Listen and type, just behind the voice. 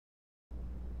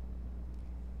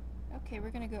Okay, we're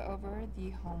going to go over the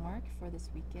homework for this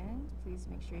weekend. Please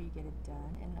make sure you get it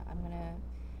done. And I'm going to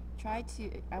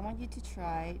I want you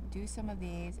to do some of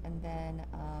these and then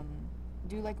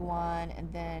do like one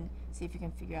and then see if you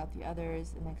can figure out the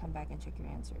others and then come back and check your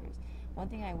answers. One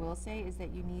thing I will say is that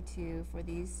you need to, for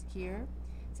these here,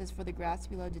 it says for the graphs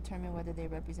below, determine whether they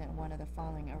represent one of the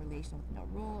following: a relation with no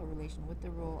rule, a relation with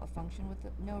the rule, a function with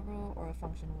no rule, or a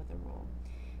function with a rule.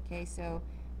 Okay, so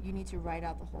you need to write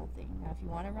out the whole thing. Now, if you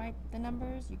want to write the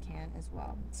numbers, you can as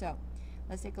well. So,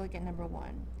 let's take a look at number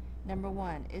one. Number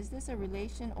one, is this a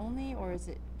relation only, or is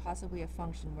it possibly a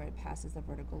function where it passes the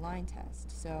vertical line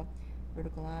test? So,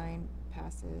 vertical line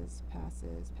passes,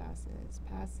 passes, passes,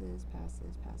 passes,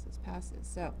 passes, passes, passes.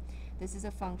 So, this is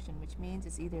a function, which means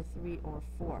it's either 3 or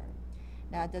 4.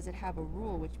 Now, does it have a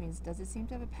rule, which means does it seem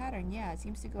to have a pattern? Yeah, it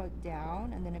seems to go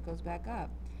down and then it goes back up.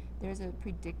 There's a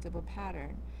predictable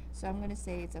pattern. So I'm going to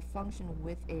say it's a function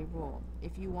with a rule.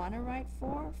 If you want to write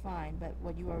 4, fine, but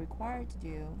what you are required to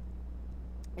do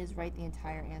is write the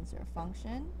entire answer.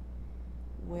 Function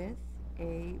with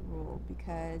a rule,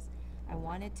 because I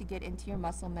wanted to get into your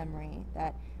muscle memory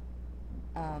that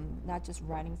not just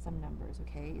writing some numbers,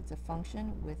 okay? It's a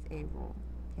function with a rule,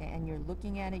 okay? And you're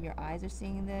looking at it, your eyes are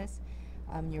seeing this,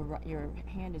 your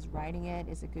hand is writing it.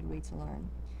 It's a good way to learn.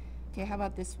 Okay, how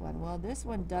about this one? Well, this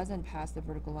one doesn't pass the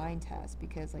vertical line test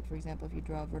because, like, for example, if you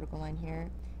draw a vertical line here,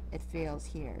 it fails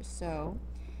here. So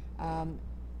I'm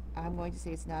going to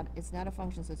say it's not a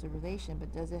function, so it's a relation,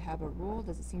 but does it have a rule?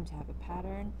 Does it seem to have a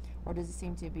pattern? Or does it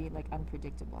seem to be, like,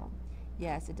 unpredictable?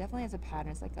 Yes, it definitely has a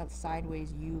pattern. It's like a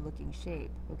sideways U-looking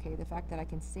shape, okay? The fact that I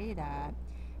can say that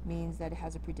means that it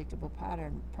has a predictable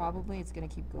pattern. Probably it's going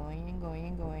to keep going and going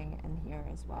and going, and here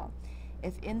as well.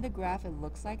 If in the graph it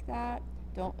looks like that,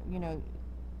 don't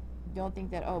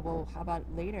think that, oh, well, how about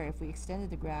later if we extended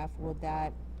the graph, will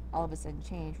that all of a sudden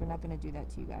change? We're not going to do that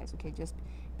to you guys, okay? Just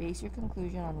base your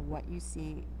conclusion on what you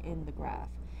see in the graph.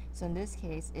 So in this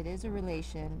case, it is a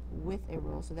relation with a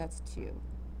rule, so that's 2.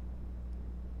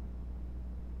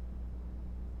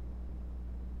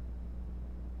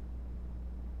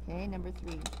 Okay, number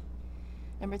 3.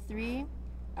 Number 3,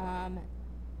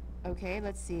 okay,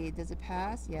 let's see. Does it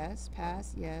pass? Yes,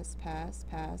 pass, yes, pass,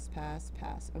 pass, pass,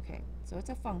 pass. Okay, so it's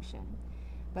a function,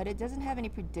 but it doesn't have any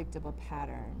predictable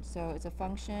pattern. So it's a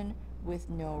function with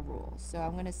no rules. So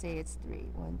I'm going to say it's 3.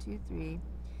 1, 2, 3.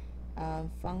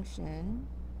 Function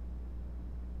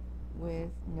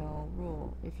with no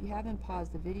rule. If you haven't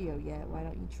paused the video yet, why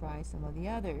don't you try some of the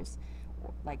others?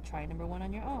 Like try number 1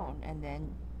 on your own, and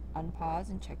then unpause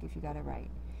and check if you got it right.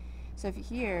 So if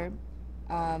here,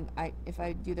 if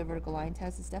I do the vertical line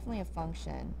test, it's definitely a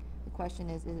function. The question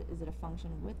is it a function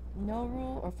with no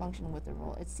rule or function with a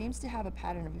rule? It seems to have a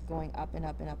pattern of going up and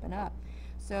up and up and up.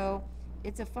 So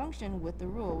it's a function with the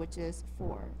rule, which is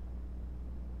 4.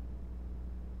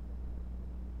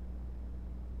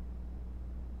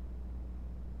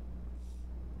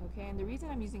 Okay, and the reason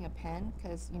I'm using a pen,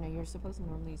 because you're supposed to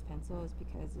normally use pencil, is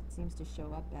because it seems to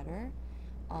show up better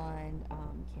on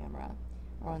camera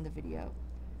or on the video.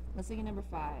 Let's look at number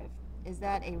 5. Is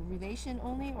that a relation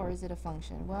only, or is it a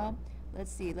function? Well,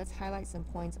 let's see. Let's highlight some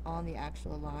points on the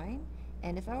actual line.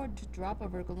 And if I were to drop a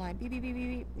vertical line, beep, beep, beep, beep,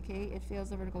 beep, okay, it fails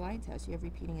the vertical line test. You have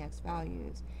repeating x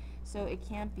values. So it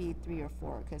can't be 3 or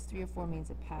 4, because 3 or 4 means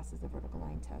it passes the vertical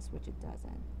line test, which it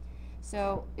doesn't.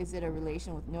 So is it a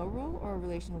relation with no rule or a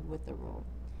relation with the rule?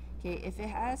 Okay,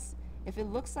 if it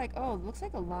looks like, oh, it looks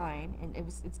like a line, and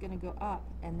it's going to go up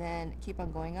and then keep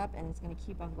on going up, and it's going to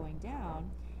keep on going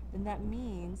down, then that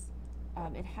means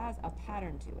it has a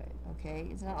pattern to it, okay?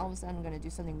 It's not all of a sudden going to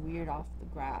do something weird off the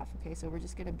graph, okay? So we're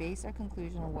just going to base our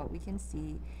conclusion on what we can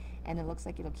see, and it looks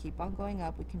like it'll keep on going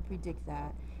up. We can predict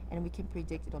that, and we can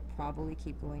predict it'll probably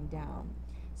keep going down.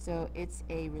 So it's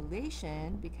a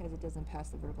relation because it doesn't pass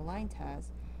the vertical line test,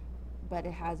 but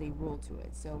it has a rule to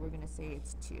it. So we're going to say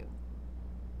it's 2.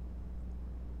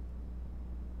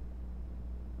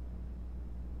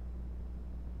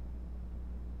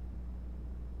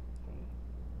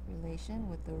 Relation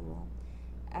with the rule.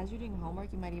 As you're doing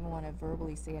homework, you might even want to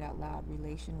verbally say it out loud.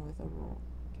 Relation with a rule.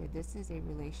 Okay, this is a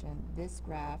relation. This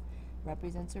graph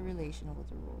represents a relation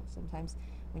with a rule. Sometimes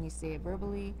when you say it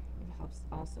verbally, it helps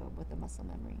also with the muscle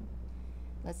memory.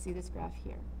 Let's see this graph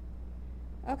here.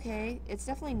 Okay, it's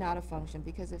definitely not a function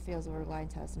because it fails the vertical line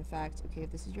test. In fact, okay,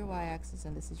 if this is your y-axis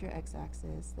and this is your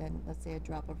x-axis, then let's say I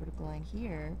drop a vertical line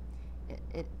here,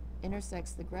 it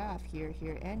intersects the graph here,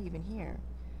 here, and even here.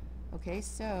 Okay,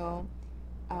 so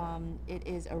it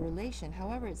is a relation.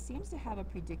 However, it seems to have a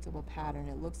predictable pattern.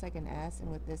 It looks like an S,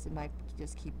 and with this it might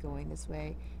just keep going this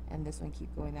way, and this one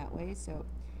keep going that way. So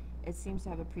it seems to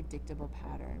have a predictable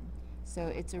pattern. So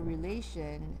it's a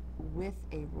relation with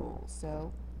a rule.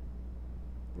 So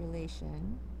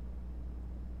relation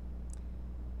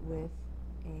with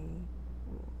a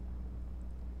rule.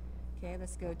 Okay,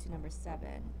 let's go to number 7.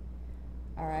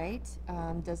 All right,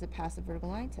 does it pass the vertical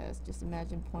line test? Just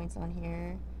imagine points on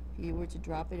here. If you were to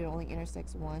drop it, it only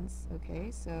intersects once. Okay,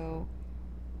 so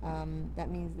that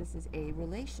means this is a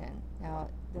relation. Now,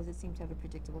 does it seem to have a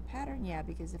predictable pattern? Yeah,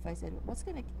 because if I said, what's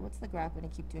the graph going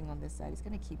to keep doing on this side? It's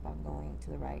going to keep on going to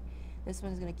the right. This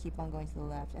one is going to keep on going to the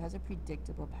left. It has a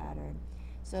predictable pattern.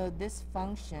 So this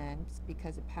function,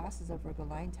 because it passes a vertical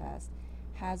line test,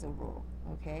 has a rule,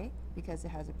 okay? Because it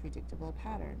has a predictable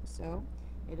pattern. So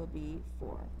it'll be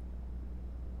 4.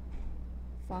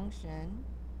 Function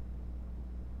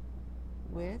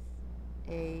with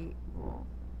a rule.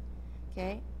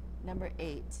 Okay, number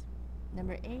 8.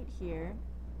 Number 8 here,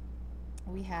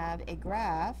 we have a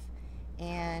graph,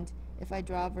 and if I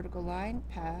draw a vertical line,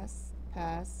 pass,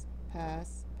 pass,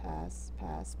 pass, pass,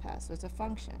 pass, pass. So it's a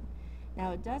function.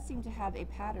 Now it does seem to have a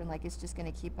pattern, like it's just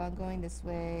going to keep on going this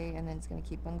way, and then it's going to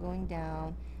keep on going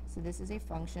down. So this is a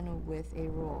function with a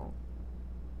rule.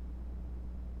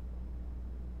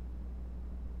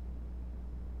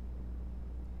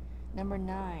 Number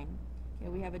 9. Okay,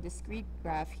 we have a discrete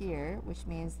graph here, which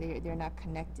means they're not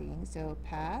connecting. So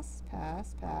pass,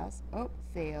 pass, pass, oh,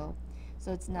 fail.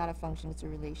 So it's not a function, it's a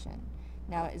relation.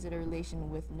 Now, is it a relation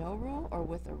with no rule or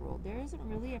with a rule? There isn't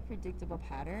really a predictable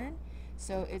pattern,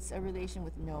 so it's a relation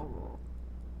with no rule.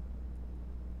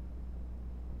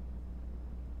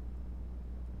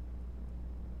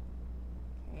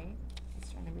 Okay,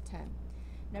 let's try number 10.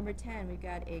 Number 10, we've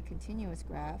got a continuous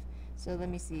graph. So let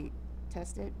me see.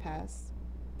 Test it, pass,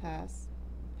 pass,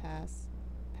 pass,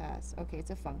 pass. Okay, it's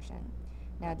a function.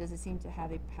 Now, does it seem to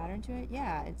have a pattern to it?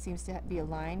 Yeah, it seems to be a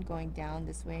line going down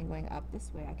this way and going up this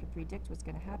way. I can predict what's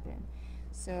going to happen.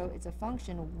 So it's a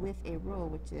function with a rule,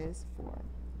 which is 4.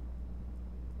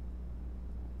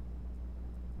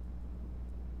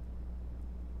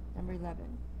 Number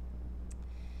 11.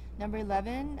 Number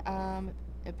 11,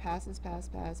 it passes, pass,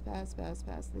 pass, pass, pass,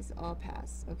 pass. This all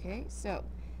pass, okay? So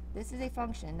this is a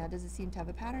function. Now, does it seem to have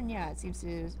a pattern? Yeah, it seems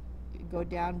to go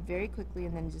down very quickly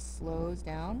and then just slows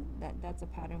down. That's a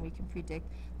pattern we can predict.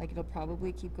 Like, it'll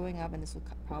probably keep going up and this will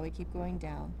probably keep going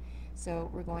down.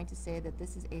 So we're going to say that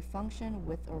this is a function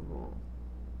with a rule.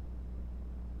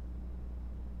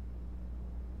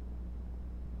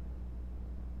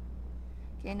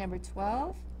 Okay, number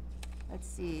 12. Let's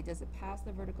see, does it pass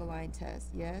the vertical line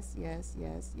test? Yes, yes,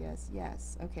 yes, yes,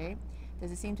 yes. Okay.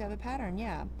 Does it seem to have a pattern?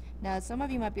 Yeah. Now, some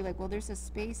of you might be like, well, there's a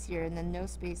space here and then no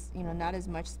space, you know, not as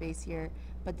much space here,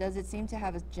 but does it seem to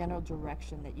have a general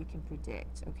direction that you can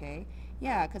predict? Okay.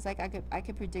 Yeah, because like I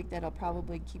could predict that it'll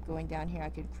probably keep going down here. I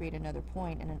could create another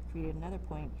point and then create another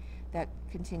point that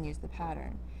continues the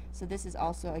pattern. So this is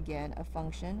also, again, a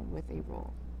function with a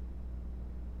rule.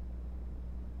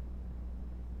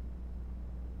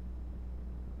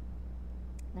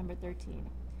 Number 13.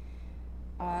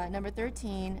 Number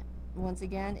 13, once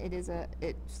again, it's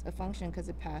a function because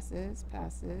it passes,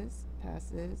 passes,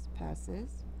 passes,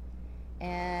 passes,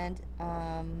 and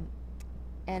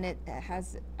it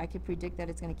has, I could predict that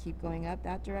it's going to keep going up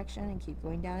that direction and keep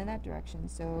going down in that direction.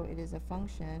 So it is a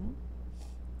function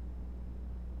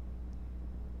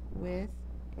with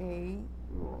a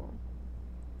rule.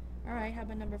 All right, how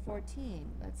about number 14?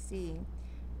 Let's see.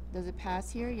 Does it pass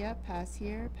here? Yep, pass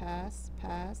here, pass,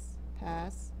 pass,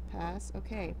 pass, pass.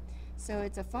 Okay, so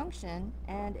it's a function,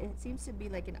 and it seems to be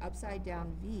like an upside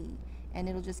down V, and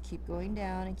it'll just keep going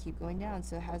down and keep going down,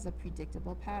 so it has a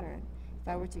predictable pattern. If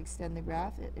I were to extend the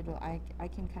graph, I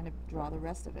can kind of draw the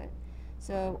rest of it.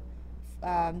 So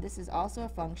this is also a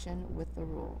function with the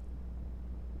rule.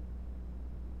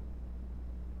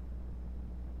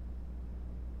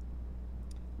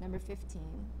 Number 15.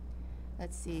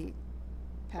 Let's see.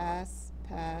 Pass,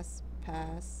 pass,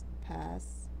 pass,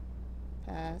 pass,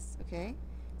 pass, okay?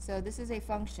 So this is a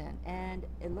function, and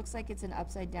it looks like it's an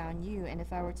upside down U, and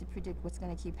if I were to predict what's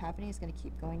going to keep happening, it's going to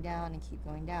keep going down and keep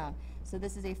going down. So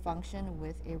this is a function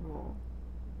with a rule.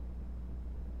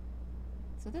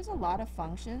 So there's a lot of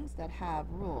functions that have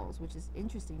rules, which is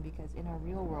interesting because in our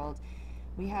real world,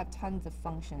 we have tons of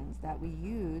functions that we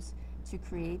use to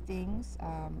create things,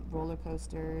 roller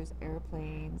coasters,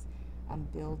 airplanes,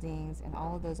 buildings, and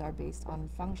all of those are based on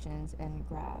functions and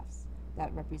graphs that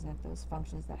represent those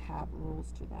functions that have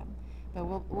rules to them. But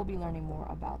we'll be learning more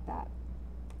about that.